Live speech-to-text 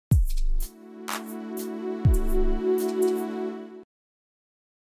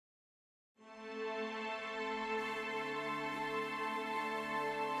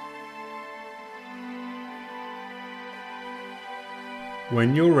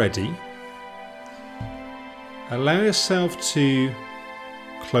When you're ready, allow yourself to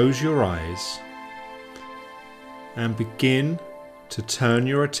close your eyes and begin to turn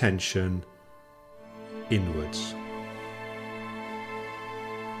your attention inwards.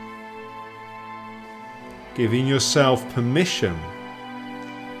 Giving yourself permission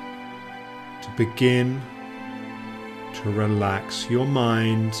to begin to relax your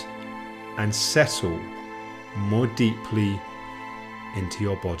mind and settle more deeply into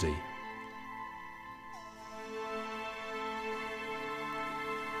your body.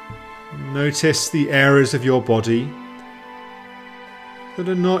 Notice the areas of your body that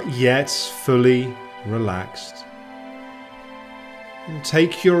are not yet fully relaxed. And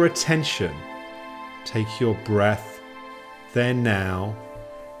take your attention, take your breath there now,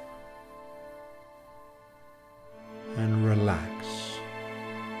 and relax.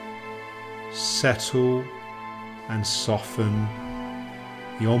 Settle and soften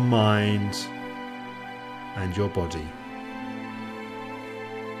your mind and your body.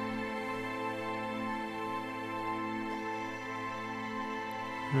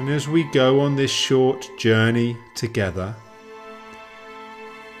 And as we go on this short journey together,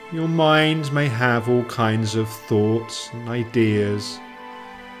 your mind may have all kinds of thoughts and ideas.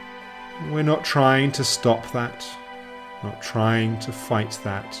 We're not trying to stop that, not trying to fight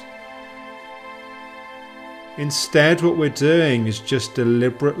that. Instead, what we're doing is just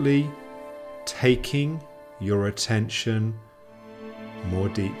deliberately taking your attention more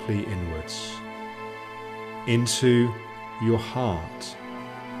deeply inwards, into your heart,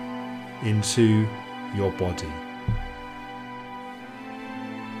 into your body.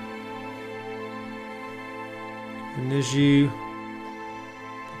 And as you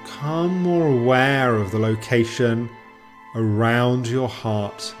become more aware of the location around your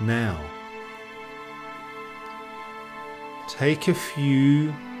heart now, take a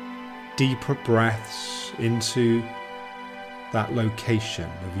few deeper breaths into that location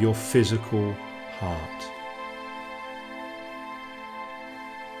of your physical heart.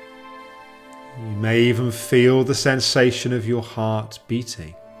 You may even feel the sensation of your heart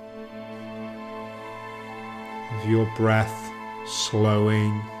beating, of your breath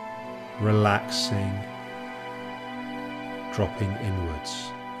slowing, relaxing, dropping inwards.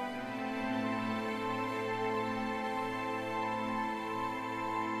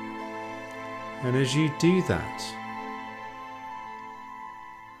 And as you do that,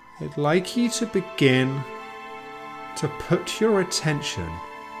 I'd like you to begin to put your attention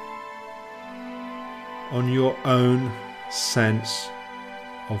on your own sense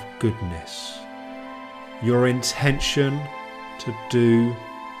of goodness, your intention to do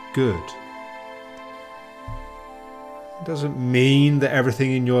good. It doesn't mean that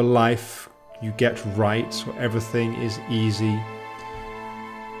everything in your life you get right or everything is easy,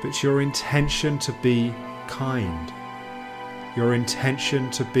 but your intention to be kind, your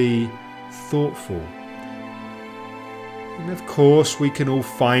intention to be thoughtful. And of course we can all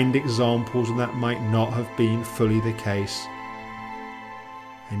find examples and that might not have been fully the case,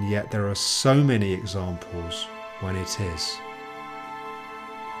 and yet there are so many examples when it is.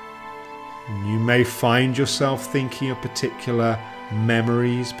 And you may find yourself thinking of particular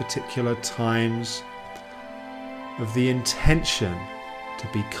memories, particular times of the intention to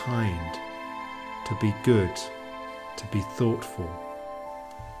be kind, to be good, to be thoughtful.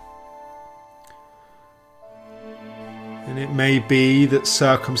 And it may be that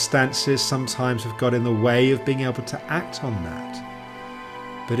circumstances sometimes have got in the way of being able to act on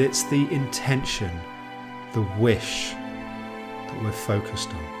that. But it's the intention, the wish that we're focused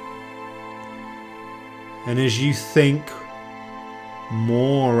on. And as you think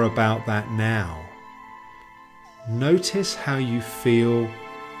more about that now, notice how you feel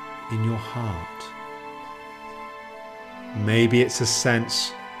in your heart. Maybe it's a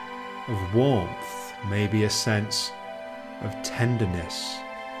sense of warmth, maybe a sense of tenderness,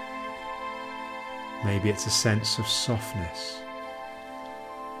 maybe it's a sense of softness.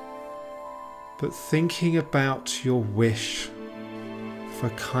 But thinking about your wish for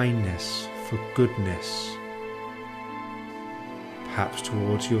kindness, for goodness, perhaps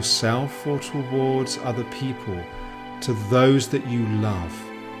towards yourself or towards other people, to those that you love,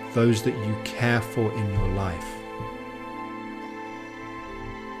 those that you care for in your life.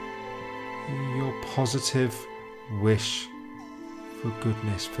 Your positive wish for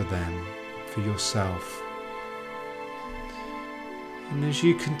goodness for them, for yourself. And as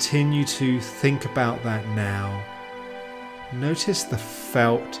you continue to think about that now, notice the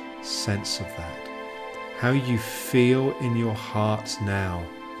felt sense of that. How you feel in your heart now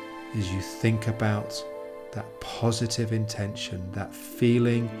as you think about that positive intention, that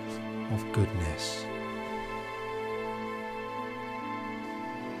feeling of goodness.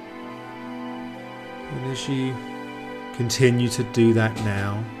 And as you continue to do that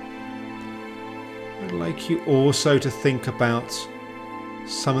now, I'd like you also to think about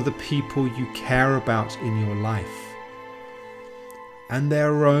some of the people you care about in your life and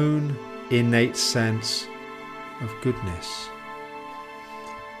their own innate sense of goodness.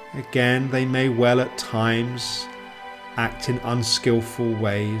 Again, they may well at times act in unskillful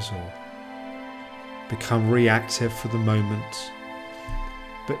ways or become reactive for the moment,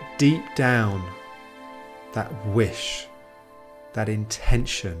 but deep down, that wish, that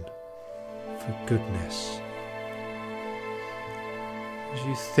intention for goodness. As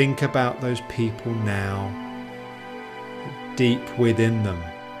you think about those people now, deep within them,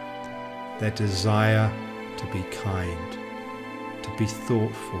 their desire to be kind, to be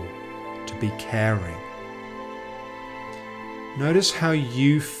thoughtful, to be caring. Notice how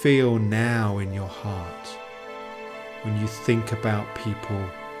you feel now in your heart when you think about people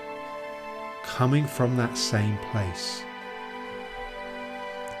coming from that same place.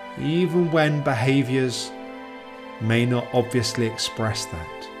 Even when behaviors may not obviously express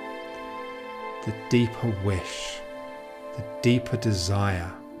that, the deeper wish, the deeper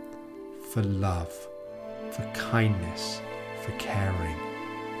desire for love, for kindness, for caring.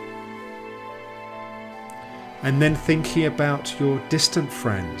 And then thinking about your distant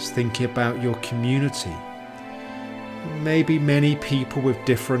friends, thinking about your community. Maybe many people with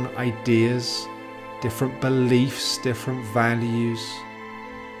different ideas, different beliefs, different values.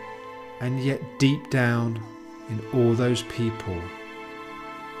 And yet deep down in all those people,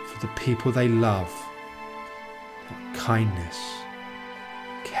 for the people they love, that kindness,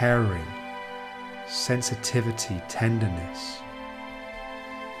 caring, sensitivity, tenderness,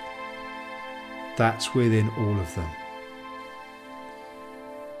 that's within all of them.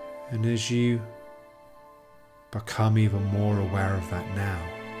 And as you become even more aware of that now,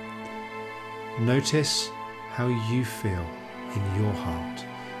 notice how you feel in your heart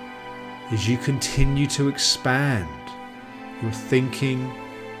as you continue to expand your thinking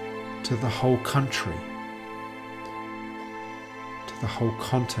to the whole country, to the whole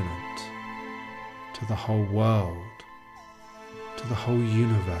continent, to the whole world, to the whole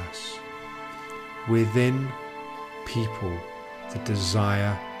universe. Within people, the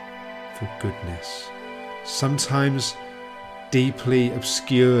desire for goodness, sometimes deeply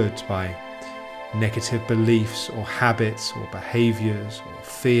obscured by negative beliefs or habits or behaviors or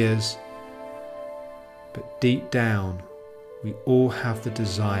fears. But deep down, we all have the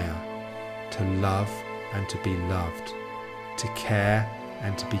desire to love and to be loved, to care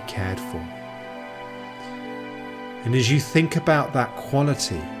and to be cared for. And as you think about that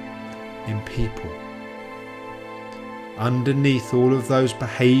quality in people, underneath all of those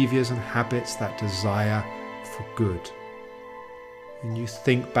behaviors and habits, that desire for good, and you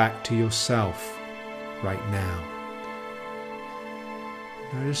think back to yourself right now,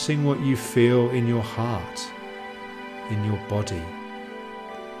 noticing what you feel in your heart, in your body,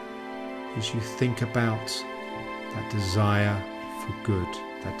 as you think about that desire for good,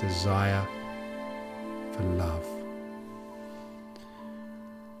 that desire for love.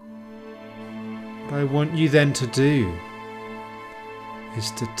 What I want you then to do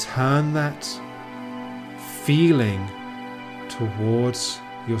is to turn that feeling towards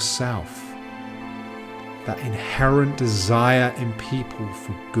yourself, that inherent desire in people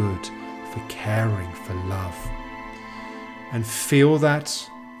for good, for caring, for love, and feel that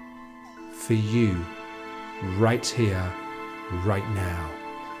for you right here, right now.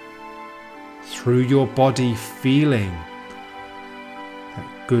 Through your body, feeling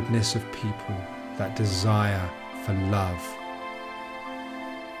that goodness of people, that desire for love,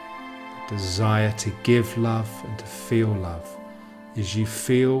 that desire to give love and to feel love, as you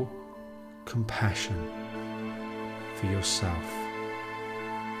feel compassion for yourself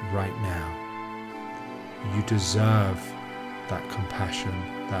right now. You deserve that compassion,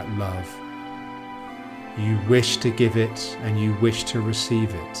 that love. You wish to give it and you wish to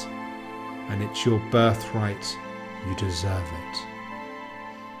receive it, and it's your birthright. You deserve it.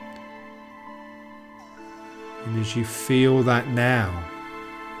 And as you feel that now,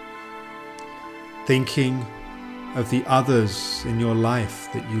 thinking of the others in your life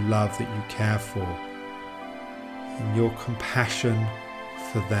that you love, that you care for, and your compassion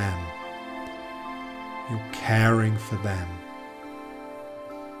for them, your caring for them,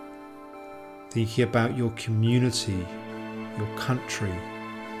 thinking about your community, your country,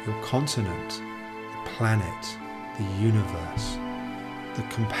 your continent, the planet, the universe, the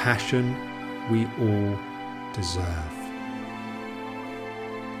compassion we all deserve.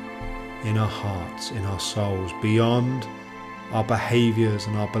 In our hearts, in our souls, beyond our behaviours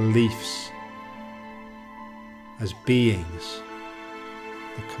and our beliefs, as beings,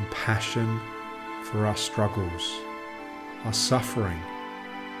 the compassion for our struggles, our suffering,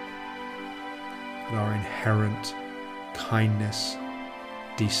 and our inherent kindness,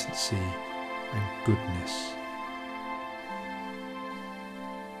 decency, and goodness.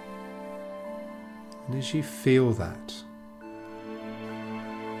 And as you feel that,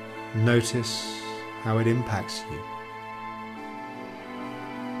 notice how it impacts you.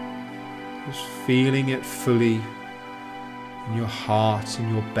 Just feeling it fully in your heart,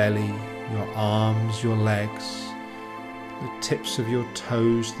 in your belly, your arms, your legs, the tips of your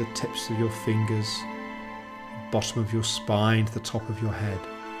toes, the tips of your fingers, the bottom of your spine to the top of your head.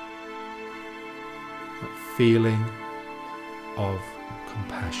 That feeling of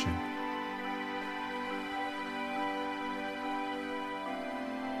compassion.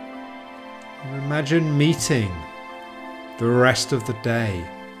 And imagine meeting the rest of the day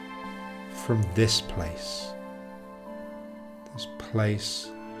from this place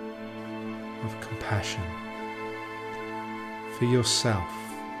of compassion for yourself,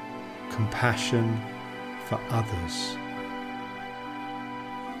 compassion for others.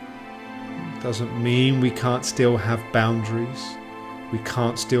 It doesn't mean we can't still have boundaries, we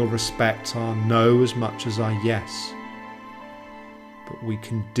can't still respect our no as much as our yes, but we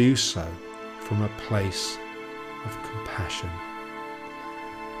can do so from a place of compassion,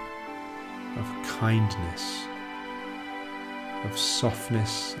 of kindness, of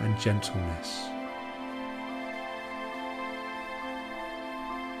softness and gentleness.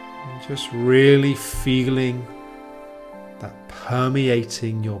 And just really feeling that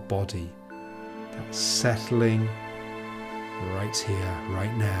permeating your body, that settling right here,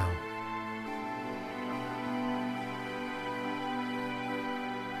 right now.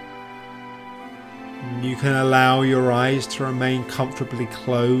 You can allow your eyes to remain comfortably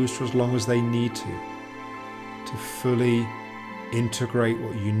closed for as long as they need to fully integrate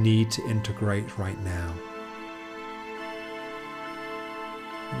what you need to integrate right now.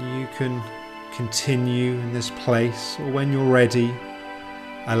 You can continue in this place, or when you're ready,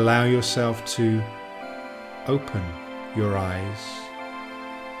 allow yourself to open your eyes,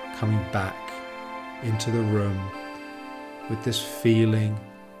 coming back into the room with this feeling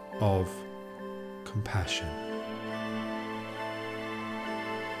of compassion.